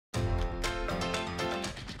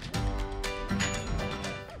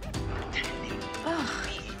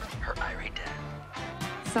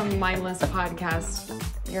some mindless podcast.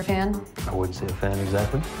 You're a fan? I wouldn't say a fan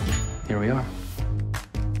exactly. Here we are.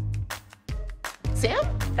 Sam?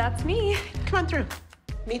 That's me. Come on through.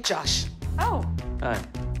 Meet Josh. Oh. Hi.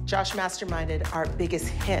 Josh masterminded our biggest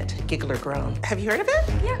hit, Giggler Grown. Have you heard of it?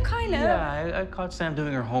 Yeah, kind of. Yeah, I caught Sam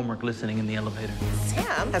doing her homework listening in the elevator.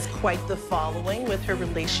 Sam has quite the following with her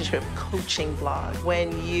relationship coaching blog.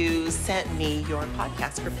 When you sent me your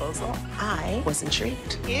podcast proposal, I was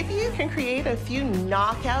intrigued. If you can create a few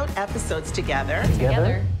knockout episodes together.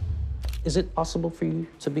 Is it possible for you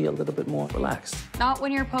to be a little bit more relaxed? Not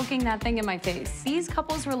when you're poking that thing in my face. These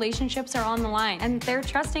couples' relationships are on the line, and they're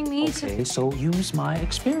trusting me to... Okay, so use my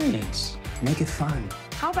experience. Make it fun.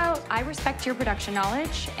 How about I respect your production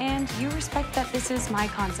knowledge, and you respect that this is my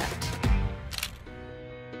concept?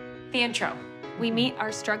 The intro. We meet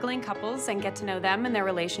our struggling couples and get to know them and their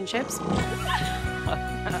relationships.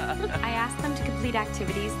 I ask them to complete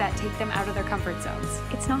activities that take them out of their comfort zones.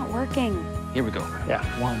 It's not working. Here we go. Yeah,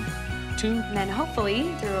 1, 2. And then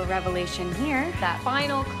hopefully, through a revelation here, that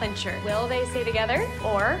final clincher. Will they stay together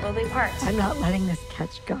or will they part? I'm not letting this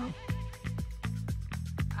catch go.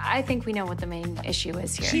 I think we know what the main issue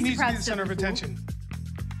is here. She needs to be the center of attention.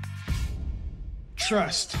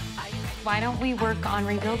 Trust. Why don't we work on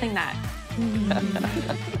rebuilding that?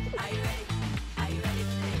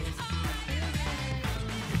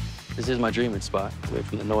 This is my dreaming spot, away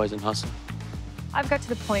from the noise and hustle. I've got to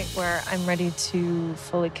the point where I'm ready to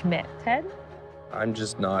fully commit. Ted? I'm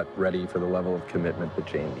just not ready for the level of commitment that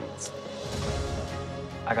Jane needs.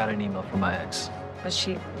 I got an email from my ex. Was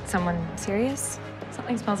she someone serious?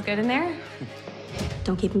 Something smells good in there.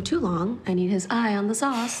 Don't keep him too long. I need his eye on the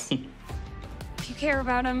sauce. If you care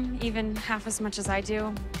about him even half as much as I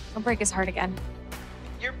do, I'll break his heart again.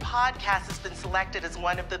 Your podcast has been selected as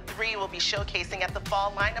one of the 3 we'll be showcasing at the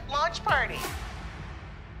fall lineup launch party.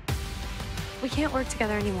 We can't work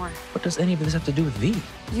together anymore. What does any of this have to do with V?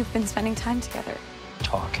 You've been spending time together.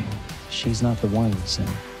 Talking. She's not the one, Sam.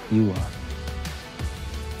 You are.